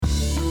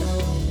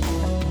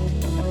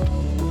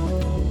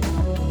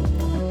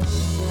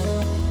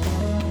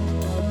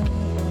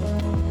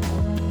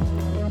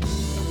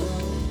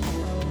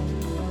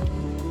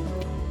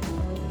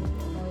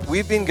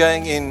We've been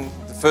going in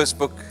the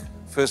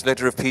first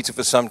letter of Peter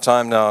for some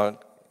time now.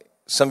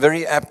 Some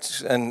very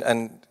apt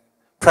and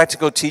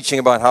practical teaching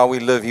about how we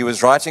live. He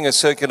was writing a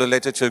circular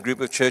letter to a group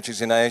of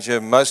churches in Asia,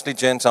 mostly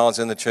Gentiles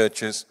in the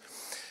churches,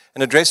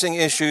 and addressing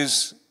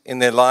issues in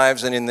their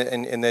lives and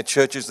in their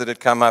churches that had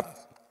come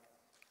up.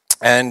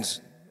 And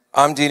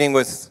I'm dealing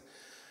with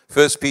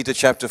 1 Peter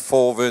chapter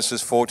 4,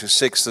 verses 4 to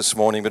 6 this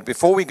morning. But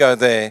before we go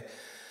there,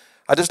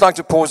 I'd just like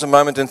to pause a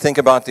moment and think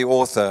about the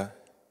author.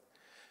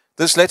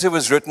 This letter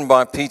was written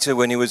by Peter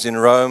when he was in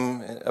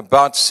Rome,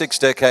 about 6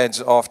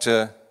 decades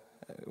after,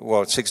 the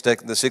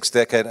 6th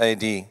decade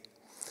AD.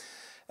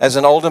 As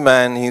an older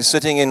man, he's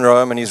sitting in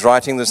Rome and he's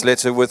writing this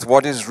letter with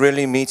what is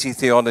really meaty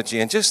theology.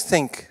 And just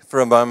think for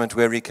a moment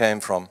where he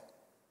came from.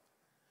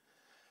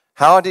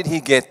 How did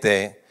he get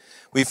there?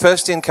 We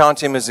first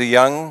encounter him as a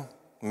young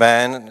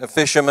man, a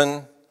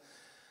fisherman,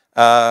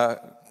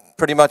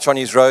 pretty much on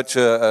his road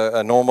to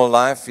a normal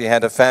life. He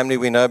had a family,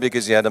 we know,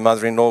 because he had a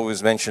mother-in-law who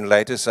was mentioned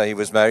later, so he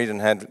was married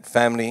and had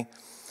family.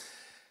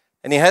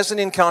 And he has an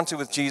encounter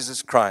with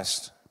Jesus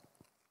Christ,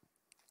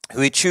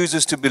 who he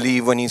chooses to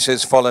believe when he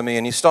says, "Follow me,"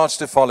 and he starts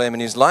to follow him,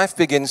 and his life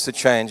begins to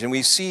change, and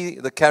we see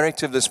the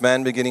character of this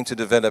man beginning to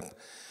develop.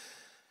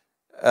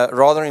 A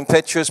rather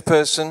impetuous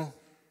person,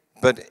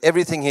 but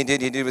everything he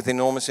did with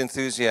enormous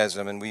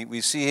enthusiasm, and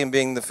we see him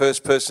being the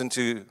first person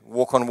to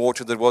walk on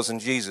water that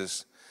wasn't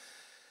Jesus.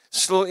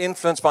 Still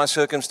influenced by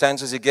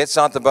circumstances, he gets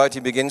out the boat, he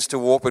begins to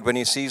walk, but when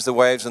he sees the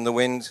waves and the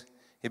wind,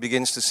 he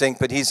begins to sink.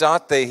 But he's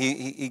out there,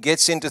 he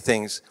gets into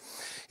things.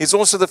 He's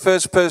also the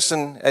first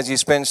person, as he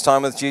spends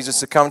time with Jesus,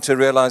 to come to a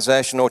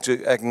realization or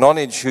to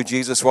acknowledge who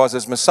Jesus was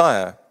as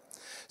Messiah.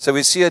 So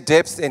we see a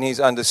depth in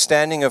his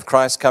understanding of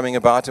Christ coming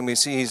about, and we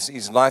see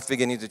his life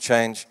beginning to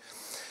change.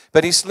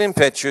 But he's still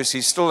impetuous.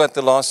 He's still at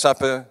the Last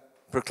Supper,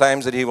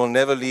 proclaims that he will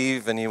never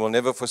leave and he will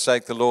never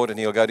forsake the Lord, and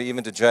he'll go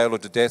even to jail or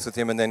to death with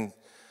him, and then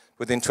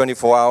within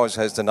 24 hours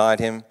has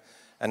denied him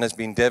and has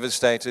been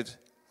devastated.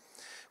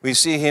 We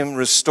see him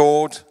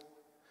restored.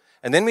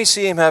 And then we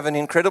see him have an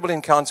incredible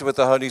encounter with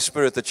the Holy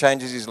Spirit that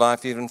changes his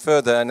life even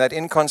further. And that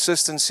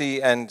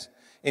inconsistency and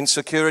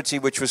insecurity,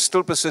 which was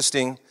still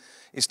persisting,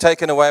 is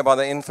taken away by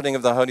the infilling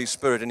of the Holy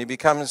Spirit. And he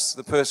becomes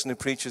the person who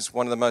preaches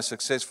one of the most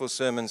successful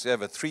sermons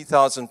ever.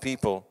 3,000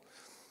 people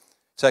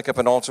take up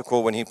an altar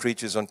call when he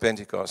preaches on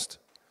Pentecost.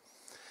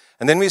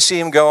 And then we see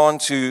him go on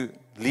to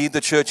lead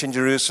the church in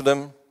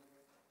Jerusalem.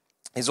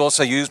 He's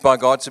also used by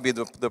God to be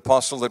the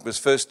apostle that was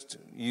first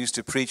used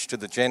to preach to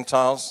the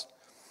Gentiles.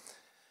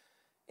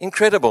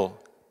 Incredible.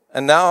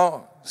 And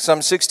now,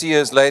 some 60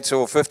 years later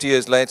or 50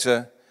 years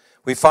later,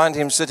 we find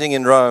him sitting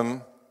in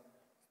Rome,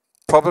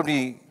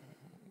 probably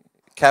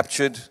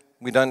captured.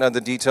 We don't know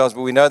the details,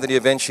 but we know that he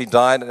eventually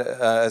died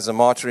as a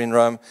martyr in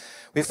Rome.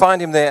 We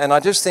find him there, and I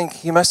just think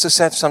he must have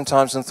sat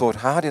sometimes and thought,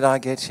 how did I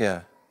get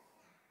here?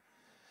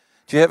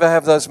 Do you ever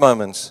have those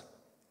moments?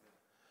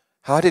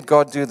 How did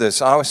God do this?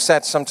 I was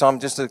sat sometime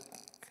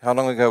how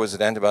long ago was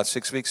it, Andy? About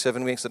 6 weeks,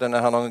 7 weeks? I don't know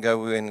how long ago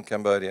we were in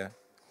Cambodia.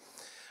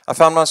 I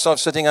found myself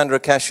sitting under a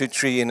cashew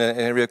tree in an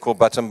area called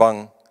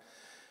Battambang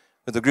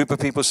with a group of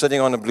people sitting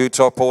on a blue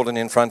tarpaulin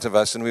in front of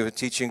us, and we were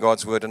teaching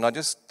God's word. And I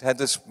just had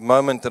this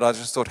moment that I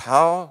just thought,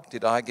 how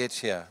did I get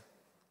here?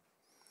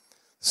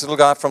 This little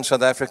guy from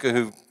South Africa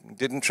who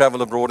didn't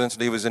travel abroad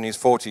until he was in his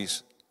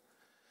 40s,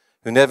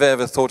 who never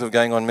ever thought of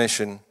going on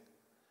mission.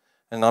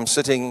 And I'm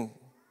sitting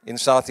in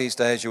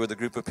Southeast Asia with a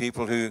group of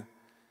people who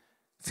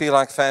feel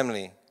like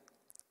family.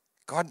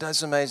 God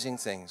does amazing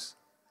things.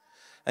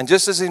 And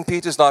just as in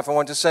Peter's life, I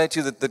want to say to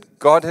you that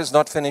God has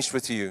not finished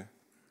with you.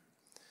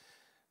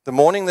 The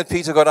morning that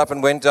Peter got up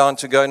and went down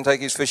to go and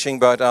take his fishing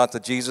boat out,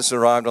 that Jesus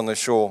arrived on the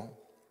shore,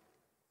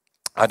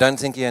 I don't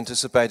think he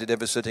anticipated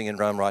ever sitting in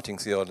Rome writing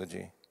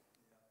theology.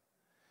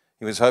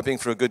 He was hoping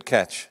for a good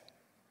catch.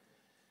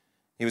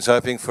 He was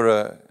hoping for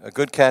a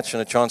good catch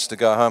and a chance to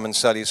go home and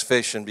sell his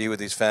fish and be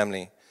with his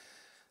family.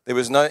 There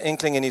was no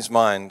inkling in his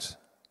mind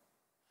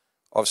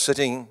of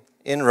sitting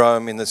in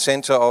Rome in the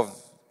center of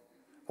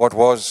what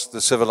was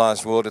the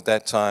civilized world at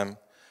that time,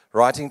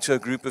 writing to a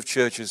group of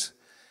churches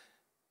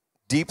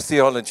deep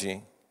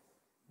theology,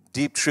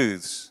 deep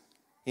truths.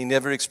 He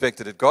never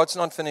expected it. God's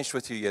not finished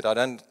with you yet. I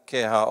don't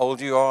care how old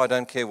you are. I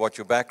don't care what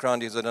your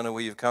background is. I don't know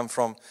where you've come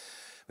from.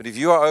 But if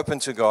you are open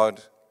to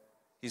God,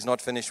 He's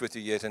not finished with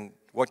you yet. And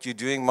what you're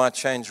doing might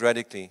change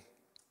radically.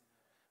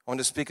 I want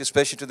to speak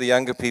especially to the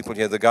younger people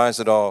here, the guys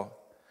that are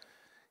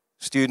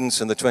students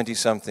and the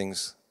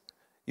 20-somethings.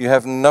 You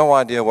have no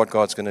idea what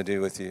God's going to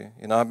do with you.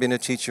 You know, I've been a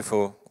teacher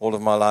for all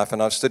of my life,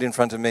 and I've stood in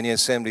front of many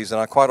assemblies,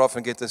 and I quite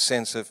often get this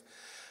sense of,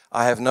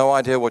 I have no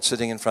idea what's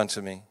sitting in front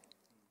of me.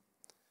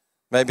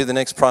 Maybe the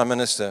next prime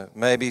minister,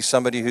 maybe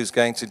somebody who's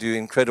going to do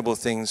incredible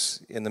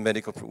things in the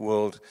medical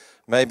world,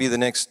 maybe the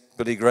next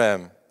Billy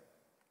Graham.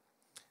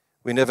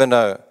 We never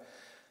know.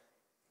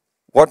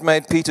 What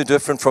made Peter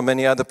different from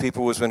many other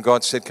people was when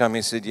God said, come,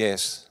 he said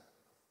yes.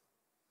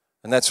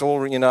 And that's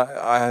all,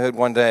 I heard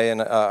one day,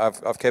 and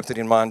I've kept it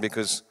in mind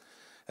because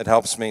it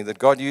helps me, that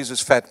God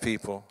uses fat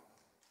people.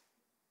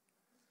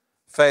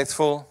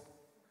 Faithful,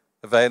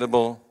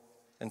 available,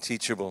 and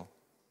teachable.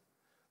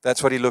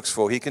 That's what he looks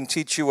for. He can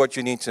teach you what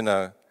you need to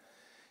know.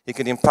 He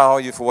can empower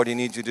you for what he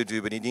needs you to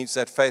do, but he needs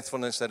that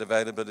faithfulness, that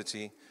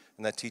availability,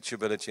 and that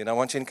teachability. And I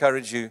want to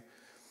encourage you.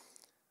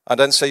 I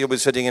don't say you'll be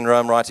sitting in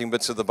Rome writing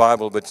bits of the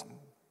Bible, but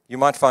you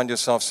might find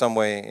yourself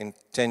somewhere in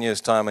 10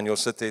 years' time and you'll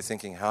sit there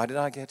thinking, how did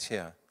I get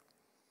here?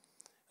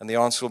 And the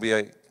answer will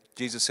be,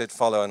 Jesus said,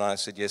 follow, and I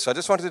said, yes. So I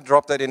just wanted to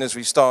drop that in as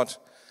we start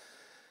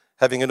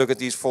having a look at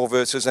these 4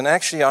 verses. And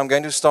actually, I'm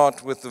going to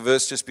start with the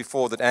verse just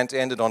before that Ant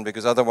ended on,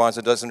 because otherwise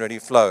it doesn't really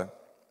flow.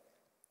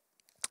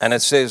 And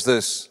it says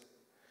this,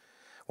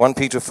 1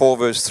 Peter 4,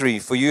 verse 3,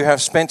 for you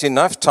have spent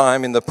enough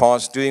time in the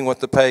past doing what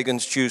the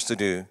pagans choose to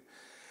do,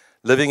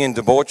 living in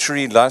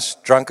debauchery,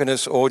 lust,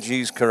 drunkenness,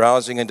 orgies,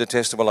 carousing, and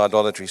detestable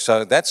idolatry.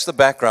 So that's the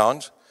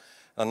background.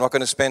 I'm not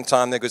going to spend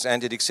time there because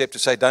Ant did, except to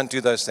say, don't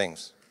do those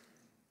things.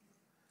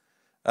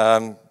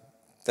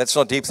 That's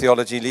not deep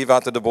theology. Leave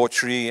out the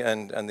debauchery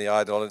and the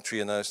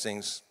idolatry and those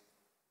things.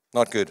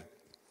 Not good.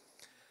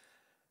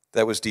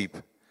 That was deep.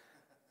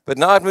 But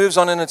now it moves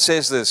on and it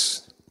says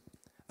this.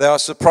 They are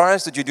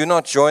surprised that you do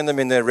not join them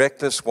in their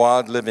reckless,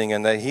 wild living,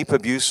 and they heap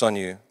abuse on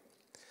you.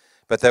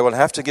 But they will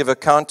have to give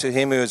account to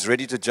him who is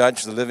ready to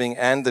judge the living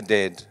and the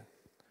dead.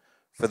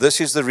 For this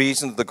is the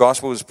reason that the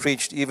gospel was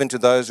preached even to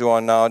those who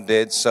are now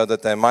dead, so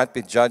that they might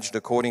be judged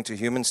according to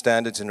human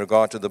standards in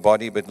regard to the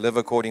body, but live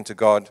according to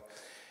God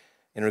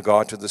in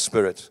regard to the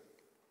spirit.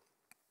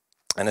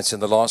 And it's in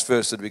the last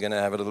verse that we're going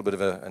to have a little bit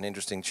of an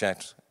interesting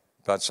chat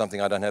about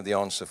something I don't have the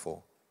answer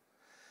for.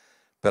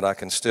 But I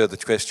can stir the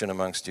question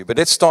amongst you. But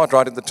let's start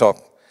right at the top.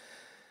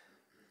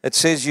 It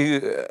says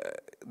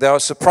they are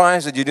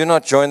surprised that you do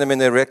not join them in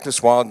their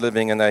reckless, wild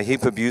living, and they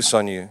heap abuse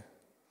on you.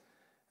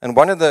 And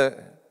one of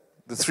the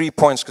 3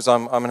 points, because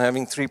I'm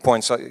having 3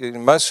 points.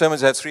 Most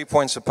sermons have 3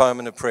 points, a poem,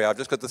 and a prayer. I've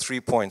just got the 3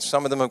 points.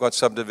 Some of them have got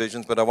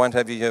subdivisions, but I won't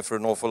have you here for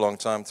an awful long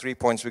time. 3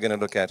 points we're going to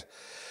look at.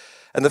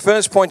 And the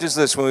first point is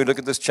this, when we look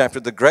at this chapter,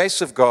 the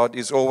grace of God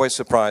is always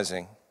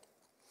surprising.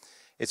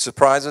 It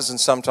surprises and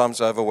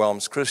sometimes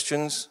overwhelms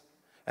Christians,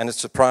 and it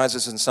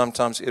surprises and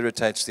sometimes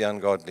irritates the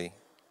ungodly.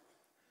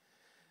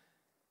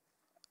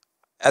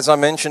 As I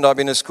mentioned, I've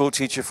been a school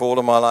teacher for all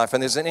of my life,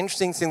 and there's an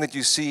interesting thing that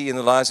you see in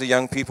the lives of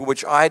young people,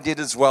 which I did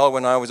as well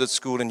when I was at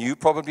school, and you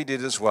probably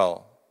did as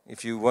well,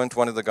 if you weren't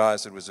one of the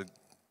guys that was a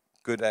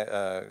good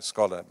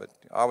scholar. But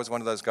I was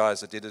one of those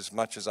guys that did as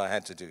much as I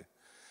had to do.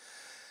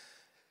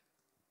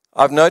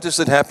 I've noticed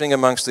it happening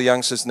amongst the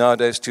youngsters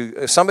nowadays too.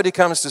 If somebody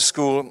comes to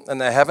school and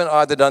they haven't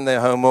either done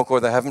their homework or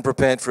they haven't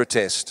prepared for a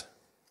test,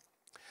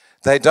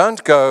 they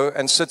don't go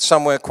and sit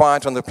somewhere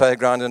quiet on the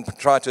playground and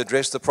try to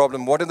address the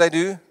problem. What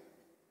do?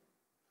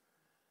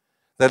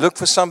 They look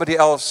for somebody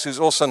else who's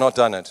also not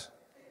done it.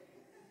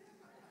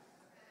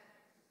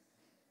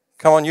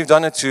 Come on, you've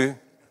done it too.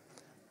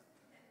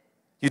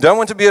 You don't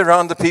want to be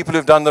around the people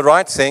who've done the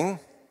right thing.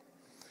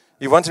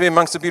 You want to be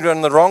amongst the people who've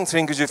done the wrong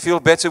thing because you feel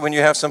better when you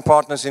have some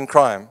partners in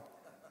crime.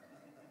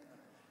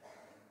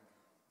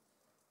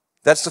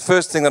 That's the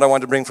first thing that I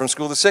want to bring from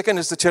school. The second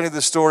is to tell you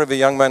the story of a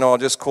young man I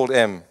just called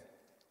M.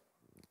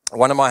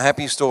 One of my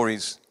happy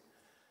stories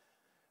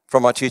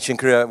from my teaching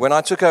career. When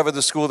I took over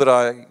the school that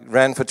I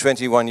ran for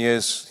 21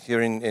 years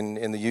here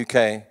in the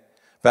UK,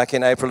 back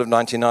in April of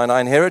 99,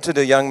 I inherited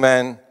a young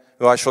man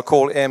who I shall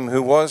call M,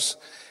 who was,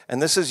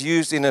 and this is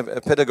used in a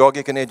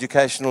pedagogic and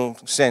educational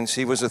sense,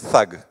 he was a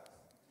thug.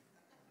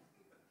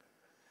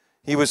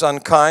 He was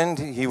unkind,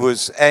 he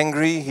was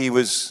angry, he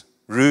was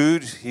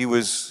rude, he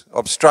was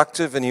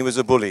obstructive, and he was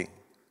a bully.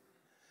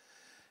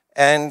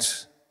 And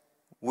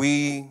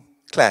we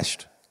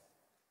clashed.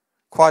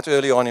 Quite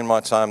early on in my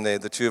time there,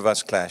 the two of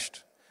us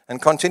clashed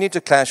and continued to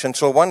clash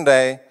until one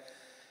day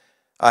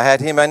I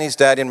had him and his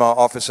dad in my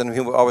office, and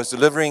I was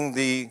delivering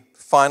the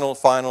final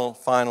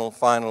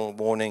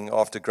warning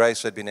after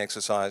grace had been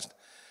exercised.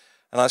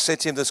 And I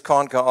said to him, this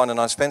can't go on, and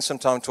I spent some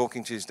time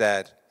talking to his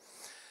dad.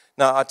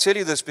 Now, I tell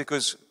you this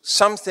because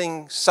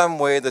something,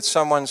 somewhere that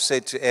someone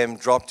said to M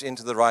dropped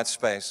into the right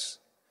space,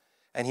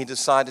 and he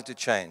decided to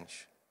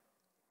change.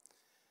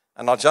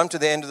 And I'll jump to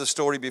the end of the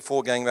story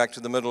before going back to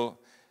the middle.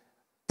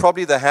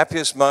 Probably the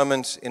happiest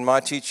moment in my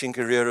teaching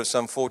career of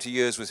some 40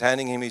 years was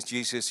handing him his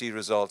GCSE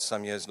results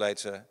some years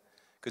later,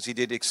 because he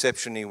did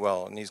exceptionally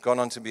well. And he's gone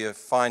on to be a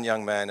fine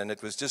young man. And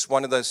it was just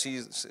one of those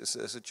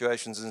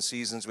situations and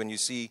seasons when you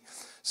see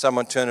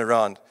someone turn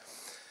around.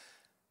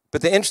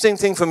 But the interesting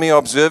thing for me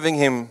observing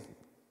him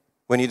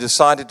when he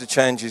decided to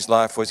change his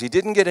life was he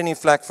didn't get any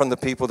flack from the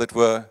people that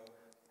were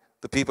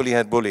the people he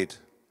had bullied,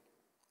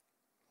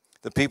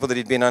 the people that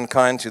he'd been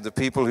unkind to, the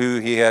people who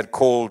he had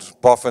called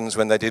boffins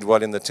when they did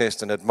well in the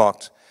test and had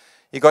mocked.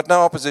 He got no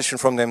opposition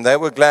from them. They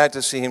were glad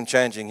to see him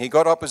changing. He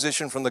got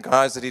opposition from the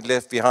guys that he'd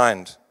left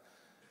behind.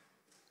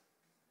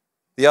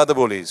 The other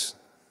bullies.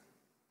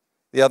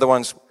 The other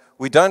ones.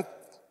 We don't,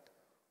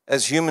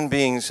 as human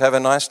beings, have a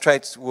nice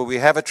trait. Well, we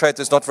have a trait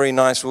that's not very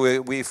nice.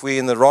 If we're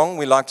in the wrong,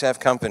 we like to have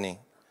company.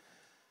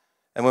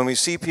 And when we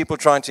see people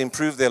trying to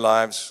improve their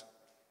lives,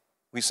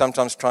 we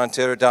sometimes try and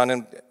tear it down.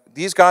 And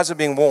these guys are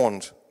being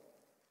warned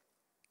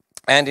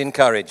and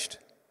encouraged.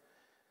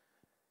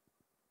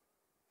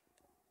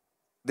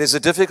 there's a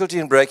difficulty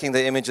in breaking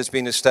the image that's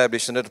been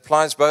established, and it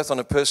applies both on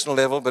a personal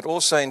level, but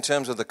also in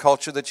terms of the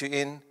culture that you're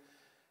in,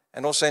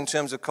 and also in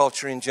terms of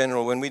culture in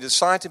general. When we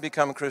decide to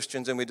become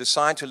Christians and we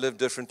decide to live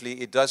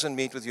differently, it doesn't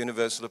meet with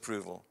universal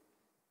approval.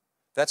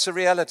 That's a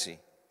reality.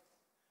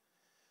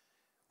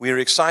 We're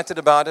excited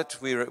about it.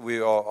 We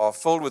are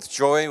filled with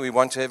joy. We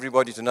want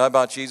everybody to know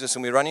about Jesus,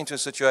 and we run into a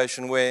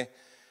situation where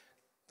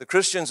the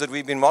Christians that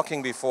we've been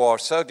mocking before are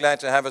so glad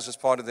to have us as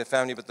part of their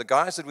family, but the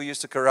guys that we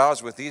used to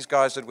carouse with, these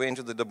guys that were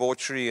into the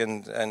debauchery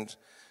and the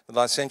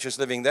licentious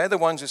living, they're the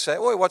ones who say,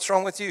 "Oh, what's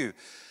wrong with you?"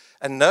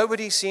 And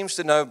nobody seems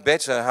to know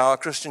better how a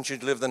Christian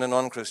should live than a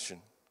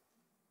non-Christian.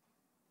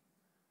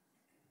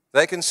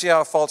 They can see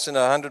our faults in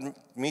 100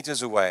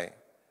 meters away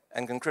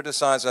and can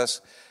criticize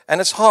us. And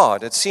it's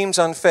hard. It seems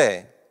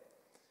unfair.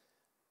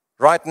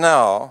 Right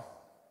now,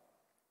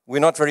 we're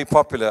not very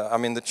popular. I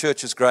mean, the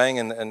church is growing,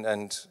 and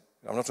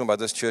I'm not talking about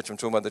this church. I'm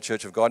talking about the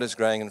church of God is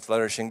growing and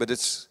flourishing. But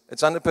it's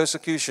under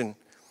persecution,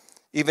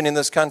 even in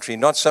this country.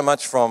 Not so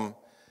much from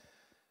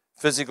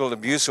physical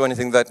abuse or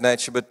anything of that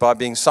nature, but by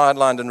being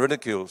sidelined and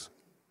ridiculed.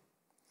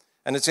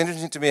 And it's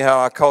interesting to me how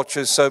our culture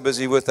is so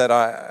busy with that.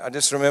 I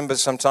just remember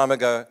some time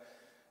ago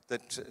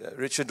that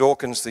Richard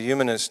Dawkins, the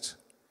humanist,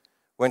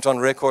 went on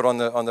record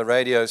on the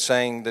radio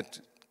saying that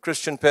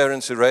Christian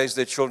parents who raised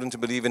their children to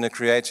believe in a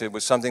creator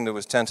was something that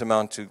was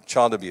tantamount to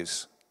child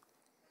abuse.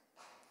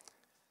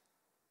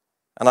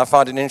 And I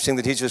find it interesting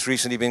that he's just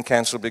recently been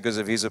cancelled because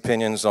of his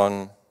opinions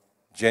on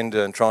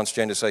gender and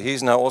transgender. So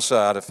he's now also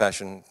out of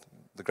fashion.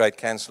 The great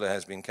canceller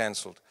has been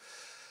cancelled.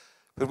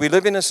 But we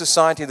live in a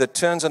society that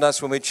turns on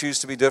us when we choose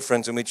to be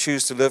different and we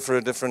choose to live for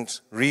a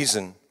different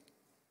reason.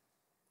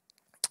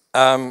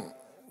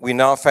 We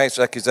now face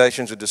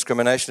accusations of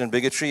discrimination and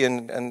bigotry,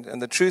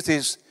 and the truth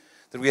is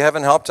that we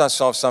haven't helped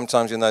ourselves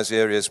sometimes in those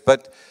areas.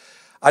 But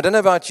I don't know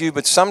about you,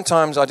 but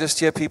sometimes I just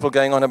hear people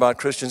going on about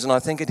Christians and I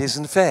think it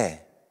isn't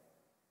fair.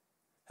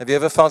 Have you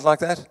ever felt like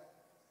that?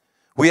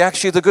 We're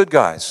actually the good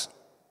guys.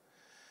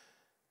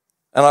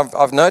 And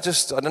I've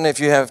noticed, I don't know if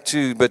you have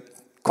too, but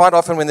quite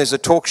often when there's a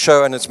talk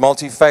show and it's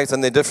multi-faith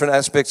and there are different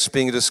aspects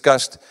being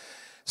discussed,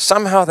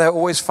 somehow they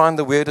always find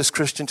the weirdest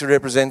Christian to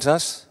represent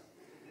us.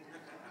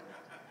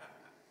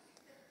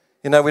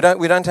 You know, we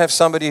don't have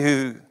somebody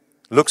who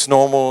looks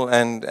normal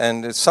and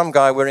it's some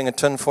guy wearing a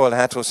tinfoil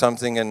hat or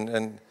something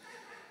and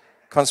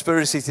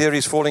conspiracy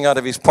theories falling out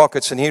of his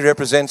pockets, and he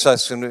represents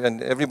us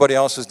and everybody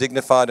else is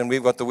dignified and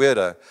we've got the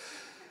weirdo.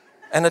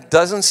 And it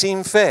doesn't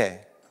seem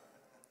fair.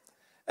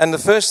 And the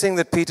first thing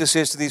that Peter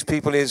says to these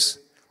people is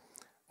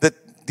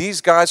that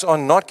these guys are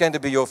not going to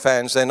be your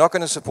fans. They're not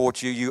going to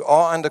support you. You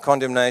are under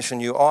condemnation.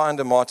 You are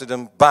under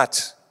martyrdom.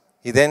 But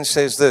he then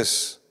says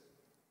this.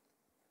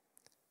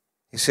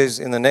 He says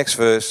in the next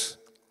verse,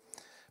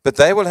 "But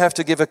they will have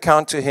to give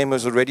account to him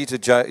who's ready to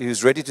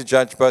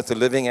judge both the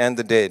living and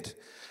the dead."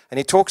 And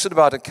he talks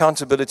about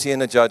accountability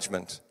and a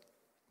judgment.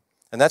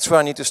 And that's where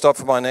I need to stop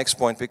for my next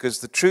point, because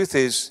the truth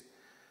is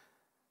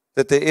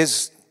that there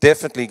is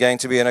definitely going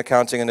to be an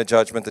accounting and a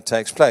judgment that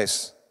takes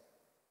place.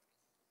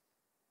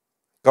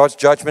 God's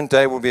judgment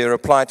day will be a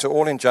reply to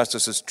all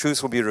injustices.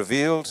 Truth will be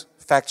revealed,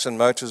 facts and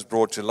motives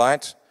brought to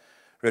light,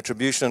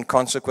 retribution and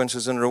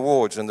consequences and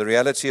rewards, and the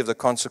reality of the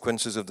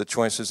consequences of the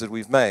choices that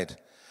we've made.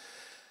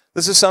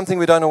 This is something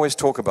we don't always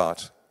talk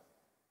about.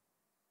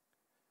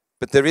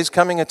 But there is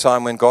coming a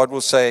time when God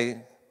will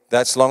say,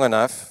 "That's long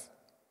enough,"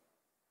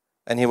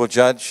 and he will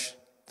judge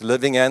the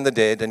living and the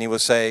dead, and he will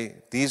say,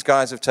 "These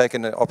guys have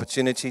taken an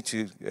opportunity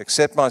to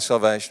accept my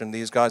salvation, and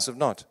these guys have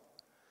not."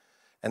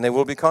 And there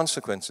will be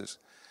consequences.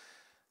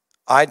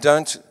 I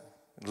don't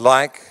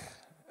like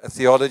a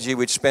theology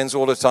which spends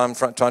all the time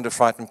trying to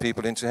frighten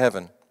people into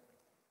heaven.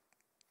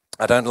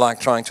 I don't like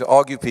trying to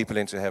argue people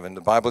into heaven.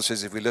 The Bible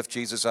says if we lift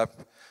Jesus up,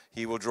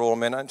 he will draw all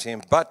men unto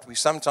him. But we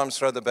sometimes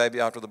throw the baby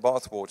out with the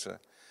bathwater.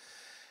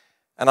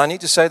 And I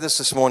need to say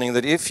this morning,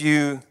 that if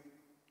you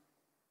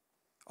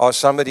are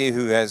somebody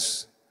who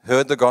has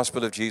heard the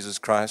gospel of Jesus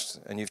Christ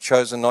and you've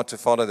chosen not to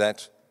follow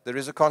that, there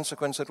is a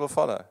consequence that will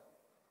follow.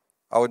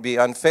 I would be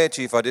unfair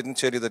to you if I didn't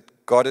tell you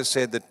that God has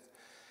said that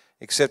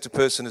except a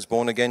person is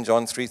born again,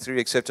 John 3:3,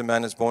 except a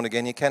man is born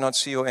again, he cannot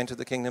see or enter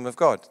the kingdom of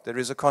God. There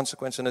is a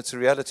consequence and it's a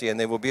reality, and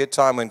there will be a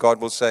time when God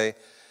will say,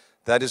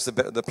 that is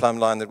the plumb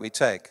line that we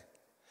take.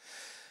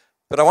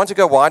 But I want to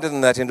go wider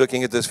than that in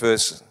looking at this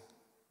verse,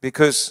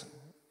 because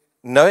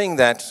knowing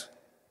that,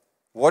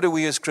 what do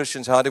we as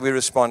Christians, how do we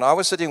respond? I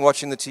was sitting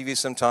watching the TV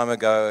some time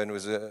ago, and it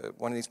was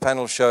one of these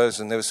panel shows,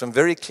 and there were some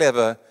very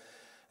clever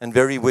and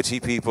very witty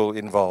people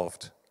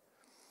involved.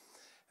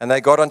 And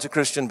they got onto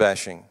Christian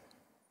bashing.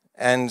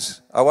 And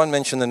I won't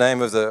mention the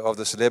name of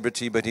the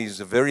celebrity, but he's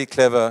a very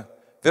clever,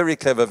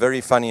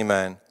 very funny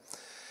man.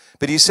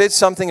 But he said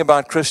something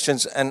about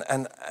Christians,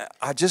 and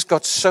I just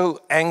got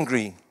so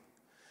angry.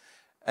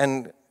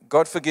 And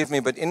God forgive me,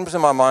 but into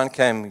my mind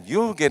came,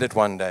 you'll get it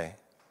one day.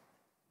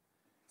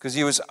 Because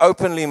he was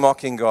openly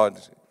mocking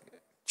God,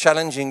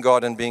 challenging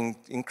God, and being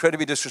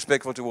incredibly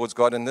disrespectful towards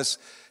God. And this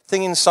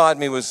thing inside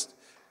me was,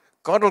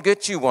 God will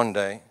get you one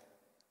day.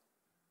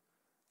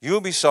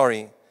 You'll be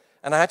sorry.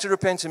 And I had to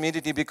repent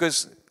immediately,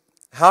 because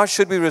how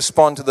should we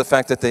respond to the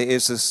fact that there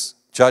is this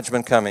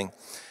judgment coming?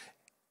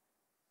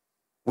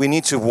 We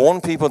need to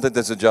warn people that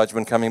there's a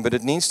judgment coming, but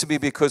it needs to be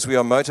because we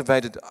are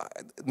motivated.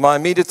 My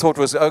immediate thought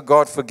was, oh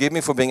God, forgive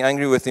me for being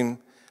angry with him.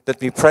 Let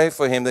me pray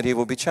for him that he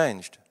will be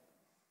changed.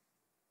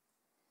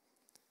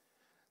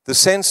 The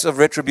sense of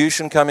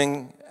retribution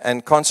coming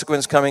and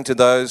consequence coming to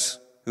those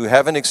who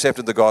haven't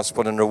accepted the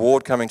gospel, and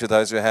reward coming to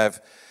those who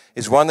have,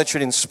 is one that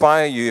should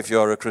inspire you, if you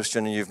are a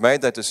Christian and you've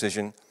made that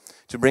decision,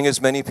 to bring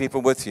as many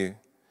people with you.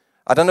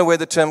 I don't know where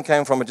the term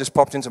came from. It just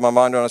popped into my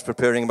mind when I was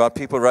preparing, about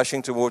people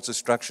rushing towards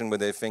destruction with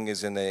their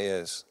fingers in their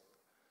ears.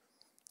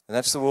 And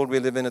that's the world we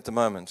live in at the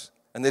moment.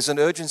 And there's an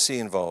urgency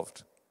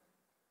involved.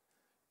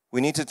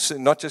 We need to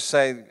not just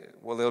say,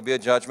 well, there'll be a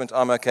judgment.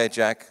 I'm okay,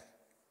 Jack.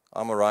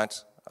 I'm all right.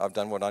 I've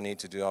done what I need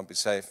to do. I'll be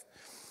safe.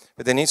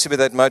 But there needs to be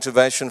that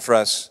motivation for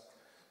us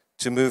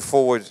to move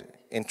forward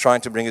in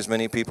trying to bring as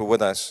many people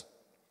with us.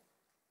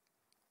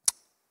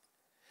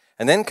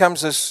 And then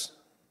comes this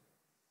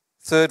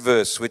third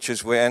verse, which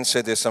is where Anne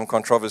said there's some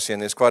controversy,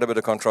 and there's quite a bit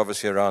of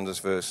controversy around this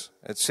verse.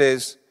 It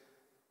says,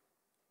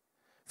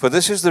 "For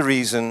this is the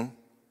reason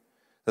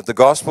that the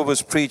gospel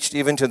was preached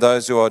even to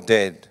those who are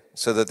dead,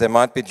 so that they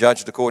might be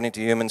judged according to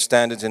human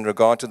standards in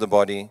regard to the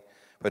body,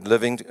 but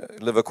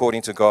live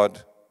according to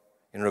God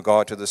in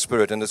regard to the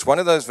spirit." And it's one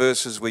of those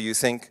verses where you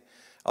think,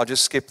 I'll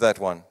just skip that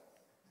one,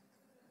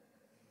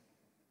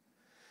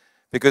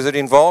 because it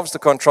involves the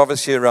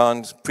controversy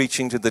around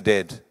preaching to the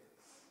dead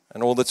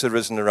and all that's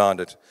arisen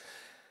around it.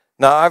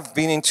 Now, I've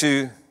been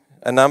into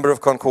a number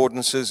of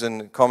concordances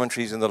and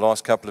commentaries in the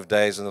last couple of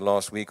days, in the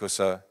last week or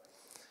so,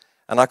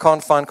 and I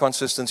can't find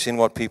consistency in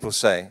what people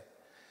say.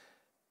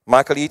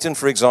 Michael Eaton,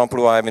 for example,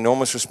 who I have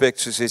enormous respect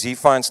to, says he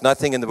finds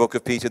nothing in the book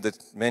of Peter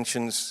that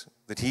mentions,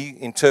 that he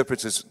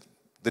interprets as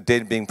the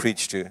dead being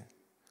preached to.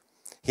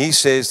 He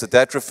says that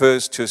that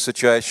refers to a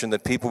situation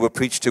that people were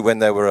preached to when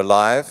they were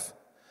alive,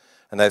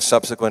 and they've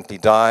subsequently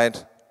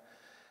died.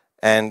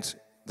 And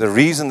the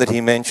reason that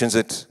he mentions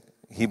it,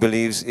 he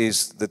believes,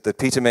 is that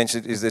Peter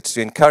mentioned, is that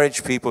to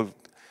encourage people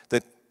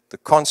that the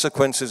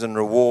consequences and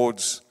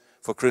rewards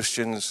for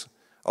Christians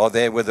are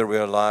there whether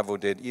we're alive or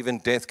dead. Even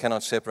death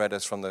cannot separate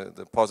us from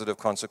the positive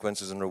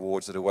consequences and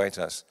rewards that await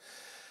us.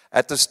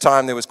 At this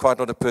time, there was quite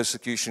a lot of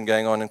persecution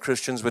going on, and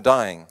Christians were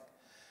dying.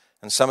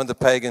 And some of the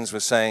pagans were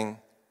saying,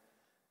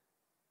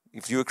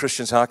 if you were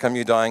Christians, how come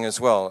you're dying as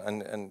well?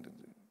 And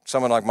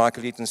someone like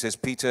Michael Eaton says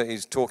Peter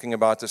is talking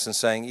about this and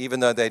saying, even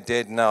though they're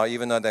dead now,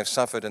 even though they've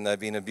suffered and they've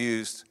been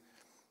abused,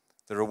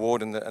 the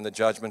reward and the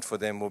judgment for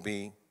them will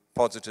be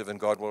positive, and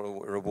God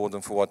will reward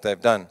them for what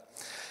they've done.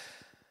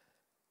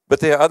 But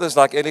there are others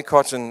like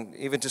Ellicott and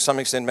even to some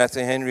extent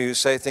Matthew Henry who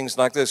say things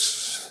like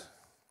this: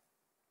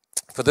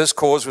 "For this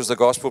cause was the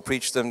gospel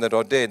preached to them that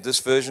are dead." This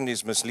version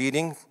is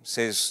misleading,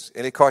 says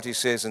Ellicott, he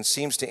says, and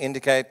seems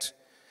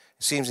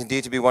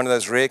indeed to be one of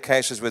those rare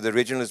cases where the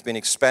original has been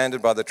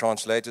expanded by the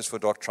translators for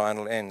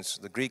doctrinal ends.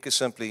 The Greek is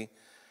simply,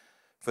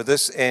 "For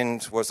this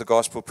end was the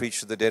gospel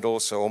preached to the dead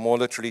also," or more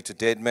literally, to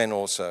dead men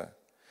also.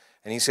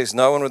 And he says,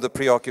 no one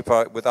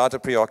without a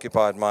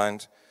preoccupied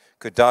mind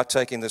could doubt,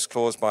 taking this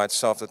clause by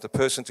itself, that the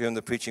person to whom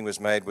the preaching was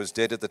made was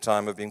dead at the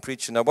time of being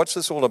preached. Now, what's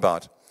this all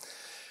about?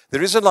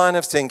 There is a line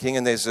of thinking,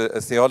 and there's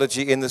a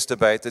theology in this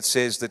debate that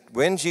says that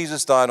when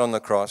Jesus died on the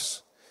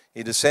cross,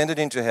 he descended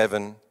into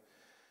heaven,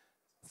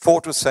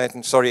 fought with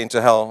Satan,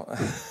 into hell,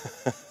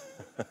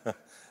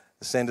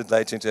 descended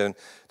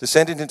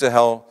into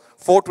hell,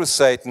 fought with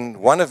Satan,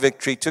 won a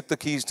victory, took the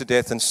keys to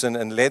death and sin,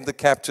 and led the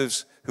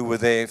captives who were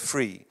there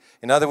free.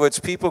 In other words,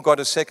 people got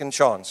a second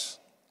chance.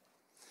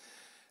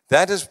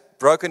 That is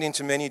broken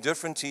into many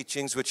different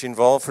teachings, which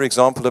involve, for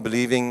example, a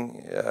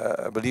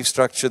belief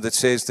structure that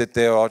says that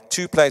there are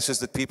two places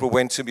that people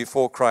went to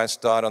before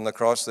Christ died on the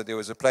cross, that there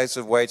was a place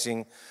of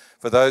waiting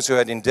for those who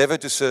had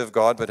endeavored to serve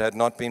God but had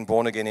not been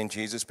born again in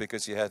Jesus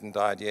because he hadn't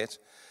died yet,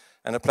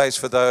 and a place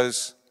for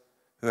those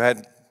who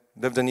had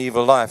lived an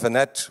evil life. And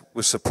that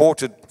was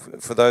supported,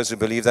 for those who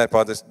believe that,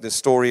 by the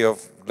story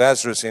of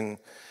Lazarus in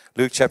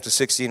Luke chapter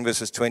 16,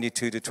 verses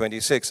 22 to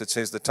 26. It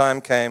says, "The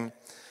time came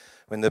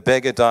when the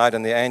beggar died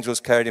and the angels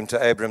carried him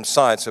to Abram's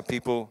side." So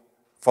people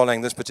following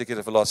this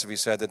particular philosophy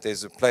said that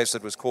there's a place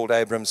that was called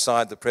Abram's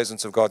side, the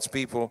presence of God's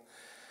people.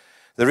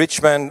 "The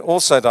rich man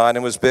also died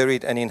and was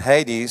buried, and in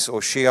Hades,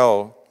 or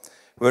Sheol,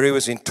 where he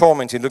was in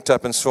torment, he looked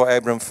up and saw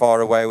Abram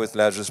far away with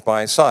Lazarus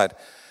by his side."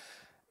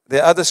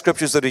 There are other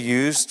scriptures that are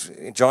used.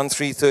 John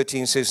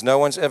 3:13 says, "No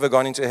one's ever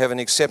gone into heaven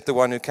except the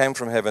one who came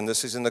from heaven."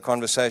 This is in the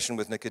conversation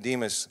with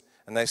Nicodemus,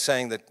 and they're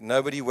saying that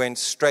nobody went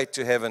straight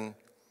to heaven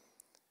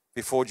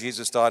before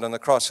Jesus died on the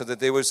cross, so that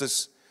there was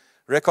this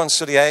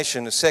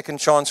reconciliation, a second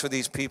chance for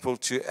these people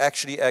to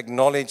actually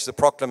acknowledge the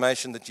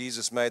proclamation that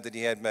Jesus made, that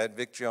he had made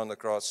victory on the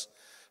cross,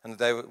 and that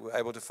they were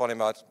able to follow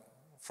him out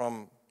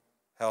from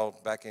hell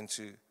back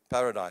into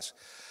paradise.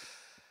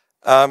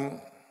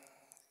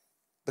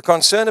 The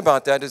concern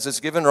about that is it's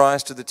given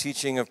rise to the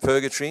teaching of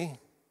purgatory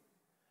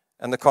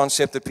and the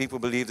concept that people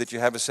believe that you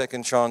have a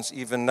second chance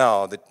even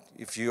now, that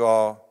if you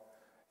are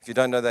If you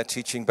don't know that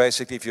teaching,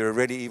 basically, if you're a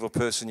really evil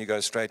person, you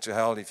go straight to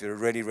hell. If you're a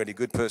really, really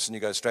good person,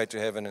 you go straight to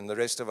heaven. And the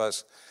rest of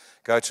us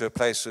go to a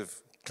place of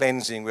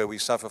cleansing where we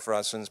suffer for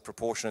our sins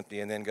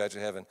proportionately and then go to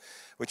heaven,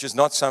 which is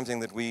not something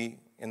that we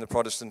in the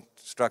Protestant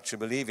structure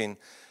believe in,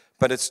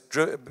 but it's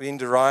been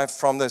derived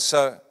from this.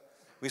 So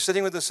we're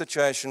sitting with a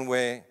situation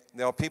where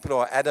there are people who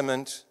are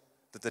adamant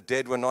that the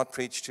dead were not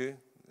preached to,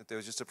 that there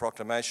was just a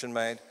proclamation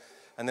made.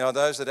 And there are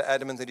those that are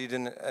adamant that he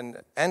didn't. And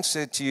Anne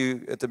said to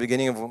you at the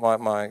beginning of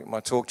my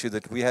talk to you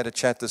that we had a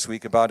chat this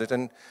week about it,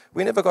 and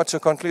we never got to a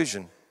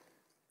conclusion.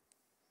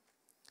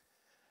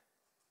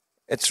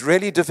 It's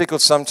really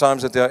difficult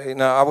sometimes that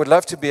I would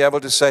love to be able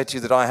to say to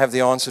you that I have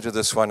the answer to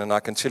this one, and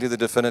I can tell you the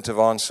definitive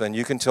answer, and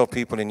you can tell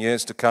people in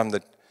years to come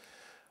that,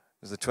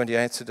 is the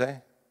 28th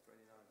today?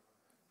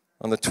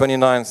 On the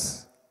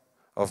 29th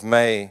of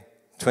May,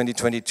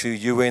 2022,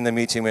 you were in the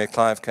meeting where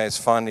Clive Case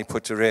finally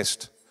put to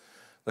rest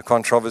the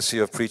controversy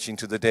of preaching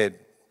to the dead.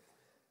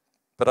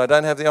 But I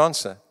don't have the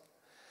answer.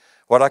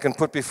 What I can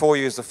put before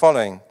you is the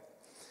following.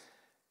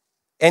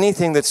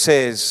 Anything that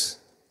says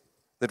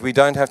that we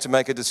don't have to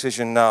make a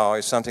decision now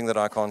is something that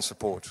I can't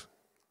support.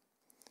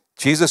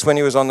 Jesus, when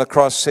he was on the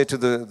cross, said to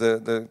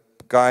the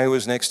guy who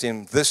was next to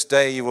him, "This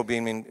day you will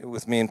be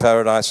with me in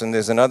paradise." And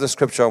there's another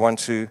scripture I want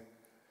to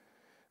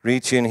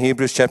read to you in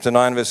Hebrews chapter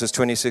 9, verses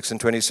 26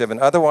 and 27.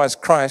 Otherwise,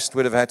 Christ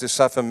would have had to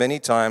suffer many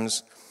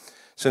times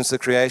since the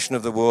creation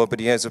of the world, but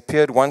he has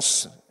appeared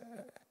once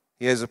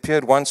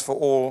for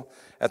all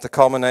at the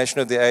culmination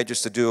of the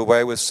ages to do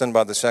away with sin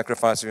by the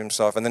sacrifice of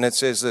himself. And then it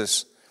says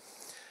this,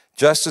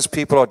 just as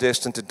people are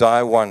destined to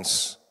die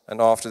once,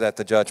 and after that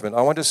the judgment.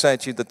 I want to say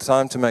to you, the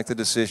time to make the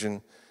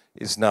decision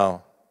is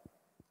now.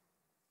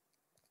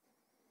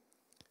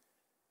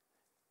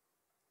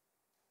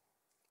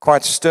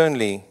 Quite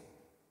sternly,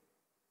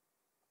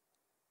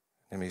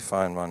 let me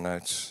find my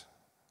notes.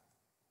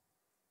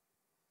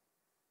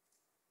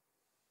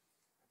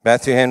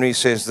 Matthew Henry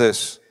says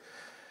this,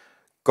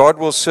 God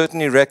will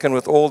certainly reckon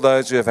with all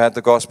those who have had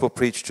the gospel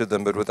preached to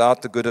them, but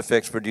without the good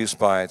effects produced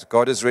by it.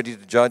 God is ready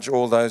to judge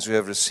all those who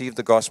have received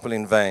the gospel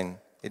in vain.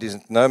 It is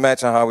no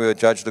matter how we are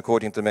judged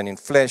according to men in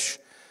flesh,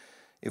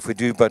 if we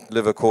do but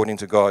live according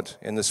to God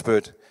in the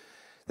Spirit.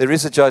 There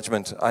is a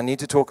judgment. I need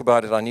to talk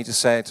about it. I need to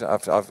say it.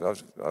 I've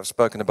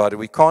spoken about it.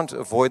 We can't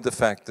avoid the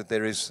fact that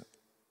there is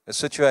a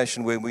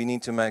situation where we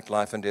need to make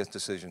life and death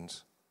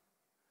decisions.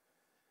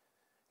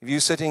 If you're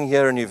sitting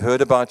here and you've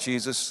heard about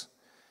Jesus,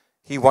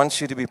 he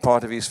wants you to be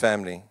part of his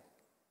family.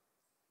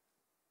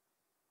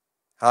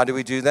 How do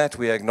we do that?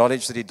 We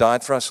acknowledge that he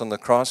died for us on the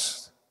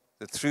cross,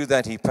 that through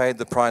that he paid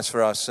the price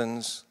for our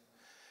sins,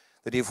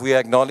 that if we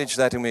acknowledge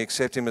that and we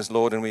accept him as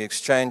Lord and we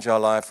exchange our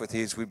life with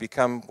his, we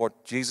become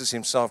what Jesus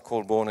himself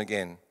called born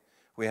again.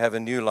 We have a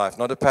new life,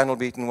 not a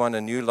panel-beaten one, a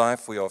new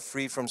life. We are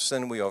free from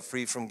sin, we are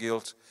free from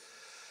guilt,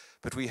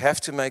 but we have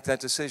to make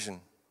that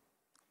decision.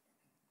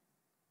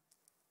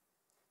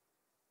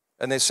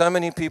 And there's so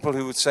many people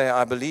who would say,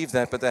 I believe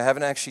that, but they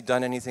haven't actually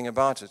done anything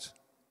about it.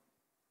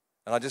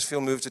 And I just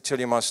feel moved to tell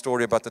you my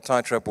story about the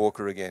tightrope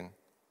walker again,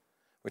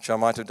 which I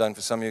might have done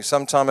for some of you.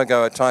 Some time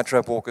ago, a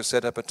tightrope walker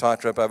set up a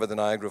tightrope over the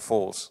Niagara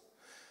Falls.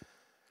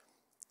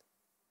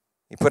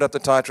 He put up the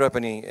tightrope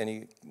and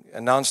he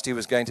announced he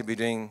was going to be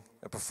doing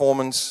a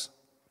performance,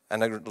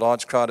 and a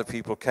large crowd of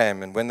people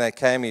came. And when they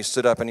came, he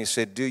stood up and he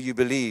said, do you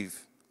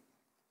believe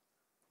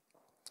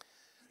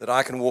that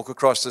I can walk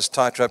across this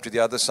tightrope to the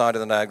other side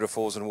of the Niagara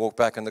Falls and walk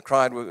back? And the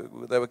crowd,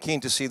 they were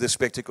keen to see the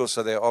spectacle,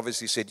 so they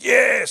obviously said,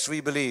 yes,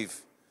 we believe.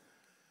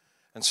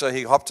 And so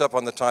he hopped up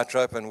on the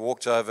tightrope and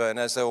walked over, and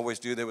as they always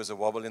do, there was a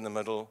wobble in the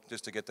middle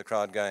just to get the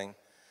crowd going.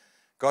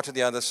 Got to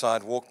the other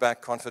side, walked back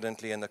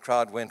confidently, and the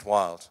crowd went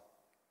wild.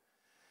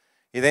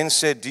 He then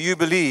said, do you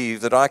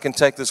believe that I can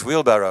take this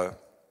wheelbarrow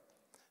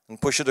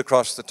and push it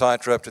across the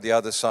tightrope to the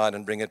other side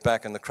and bring it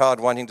back? And the crowd,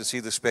 wanting to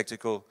see the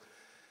spectacle,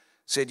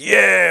 said,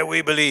 yeah,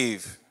 we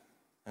believe.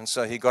 And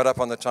so he got up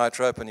on the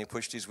tightrope and he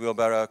pushed his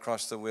wheelbarrow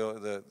across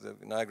the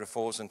Niagara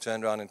Falls and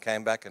turned around and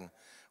came back and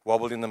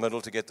wobbled in the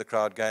middle to get the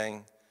crowd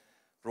going,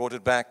 brought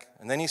it back.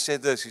 And then he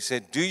said this, he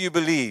said, do you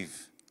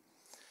believe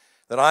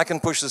that I can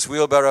push this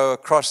wheelbarrow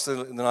across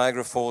the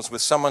Niagara Falls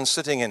with someone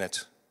sitting in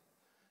it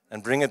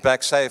and bring it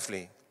back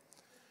safely?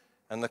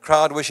 And the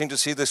crowd, wishing to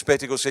see the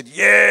spectacle, said,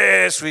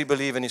 yes, we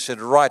believe. And he said,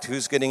 right,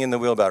 who's getting in the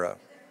wheelbarrow?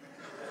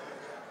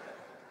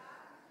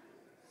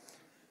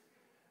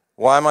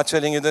 Why am I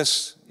telling you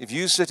this? If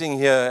you're sitting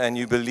here and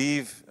you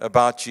believe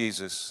about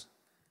Jesus,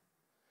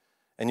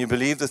 and you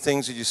believe the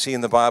things that you see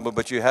in the Bible,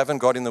 but you haven't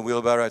got in the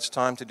wheelbarrow, it's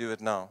time to do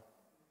it now.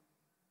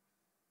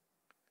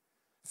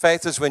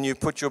 Faith is when you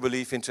put your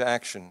belief into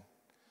action.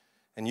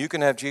 And you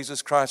can have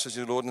Jesus Christ as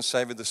your Lord and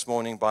Savior this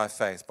morning by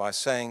faith, by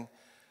saying,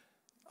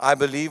 I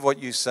believe what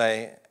you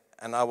say,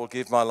 and I will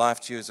give my life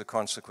to you as a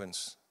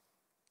consequence.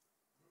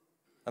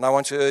 And I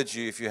want to urge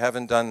you, if you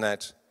haven't done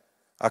that,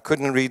 I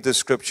couldn't read this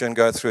scripture and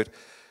go through it.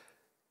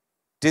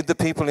 Did the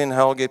people in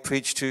hell get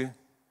preached to?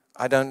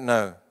 I don't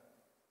know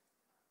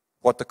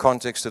what the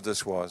context of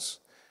this was.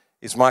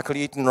 Is Michael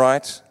Eaton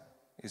right?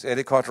 Is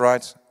Ellicott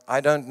right? I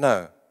don't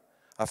know.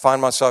 I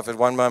find myself at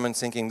one moment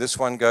thinking, this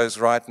one goes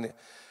right. And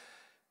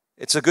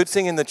it's a good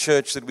thing in the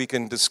church that we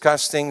can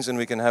discuss things and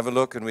we can have a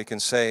look and we can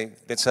say,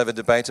 let's have a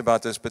debate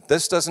about this. But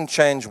this doesn't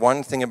change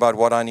one thing about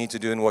what I need to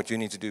do and what you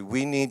need to do.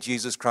 We need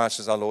Jesus Christ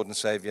as our Lord and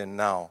Savior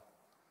now.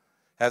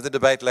 Have the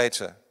debate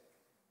later.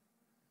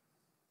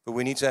 But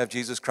we need to have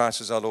Jesus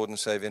Christ as our Lord and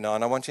Savior now.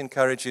 And I want to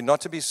encourage you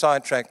not to be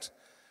sidetracked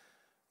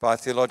by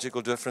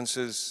theological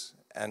differences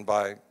and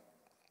by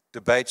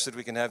debates that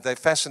we can have. They're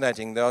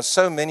fascinating. There are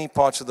so many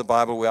parts of the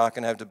Bible where I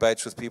can have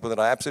debates with people that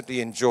I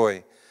absolutely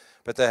enjoy,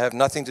 but they have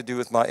nothing to do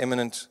with my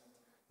imminent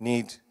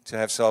need to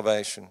have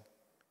salvation.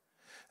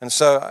 And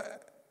so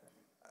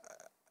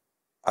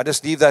I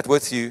just leave that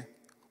with you,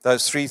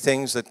 those three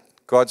things, that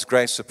God's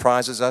grace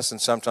surprises us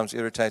and sometimes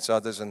irritates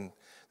others, and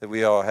that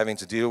we are having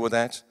to deal with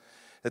that.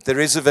 That there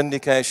is a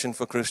vindication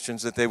for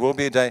Christians, that there will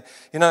be a day.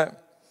 You know,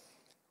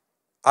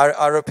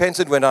 I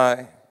repented when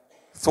I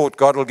thought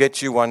God will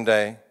get you one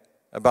day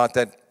about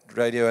that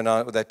radio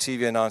or that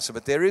TV announcer,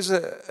 but there is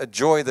a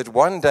joy that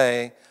one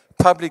day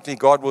publicly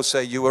God will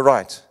say, you were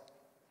right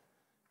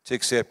to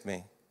accept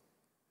me.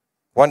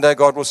 One day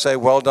God will say,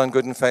 well done,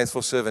 good and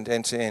faithful servant,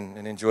 enter in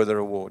and enjoy the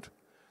reward.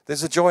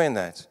 There's a joy in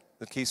that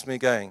keeps me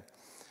going.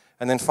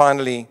 And then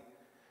finally,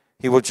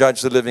 he will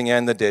judge the living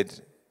and the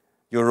dead.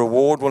 Your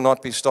reward will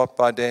not be stopped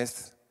by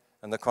death,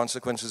 and the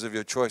consequences of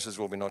your choices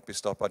will not be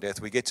stopped by death.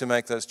 We get to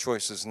make those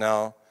choices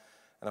now,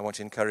 and I want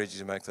to encourage you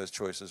to make those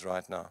choices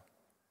right now.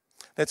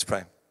 Let's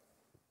pray.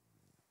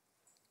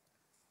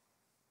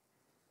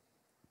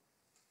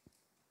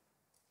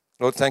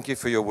 Lord, thank you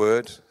for your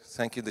word.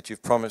 Thank you that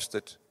you've promised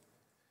that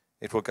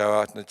it will go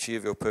out and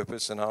achieve your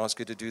purpose, and I ask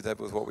you to do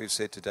that with what we've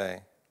said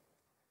today.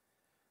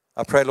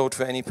 I pray, Lord,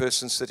 for any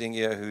person sitting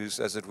here who's,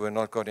 as it were,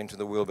 not got into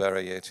the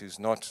wheelbarrow yet, who's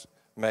not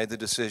made the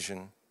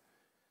decision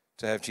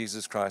to have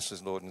Jesus Christ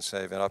as Lord and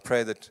Savior. And I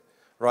pray that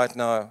right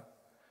now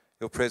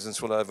your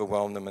presence will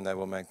overwhelm them and they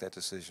will make that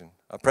decision.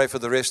 I pray for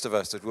the rest of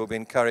us that we'll be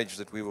encouraged,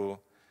 that we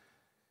will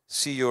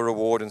see your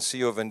reward and see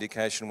your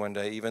vindication one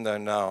day, even though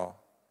now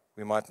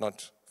we might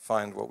not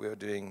find what we are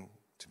doing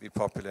to be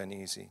popular and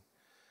easy.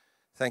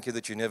 Thank you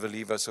that you never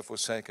leave us or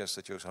forsake us,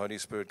 that your Holy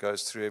Spirit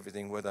goes through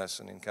everything with us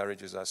and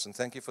encourages us. And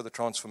thank you for the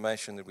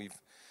transformation that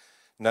we've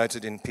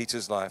noted in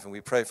Peter's life, and we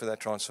pray for that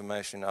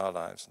transformation in our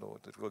lives,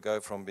 Lord, that we'll go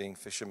from being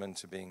fishermen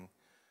to being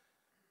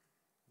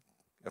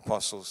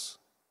apostles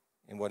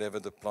in whatever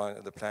the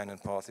plan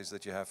and path is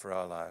that you have for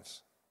our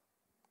lives.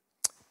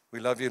 We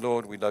love you,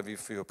 Lord. We love you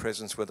for your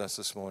presence with us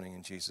this morning.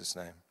 In Jesus'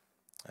 name,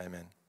 amen.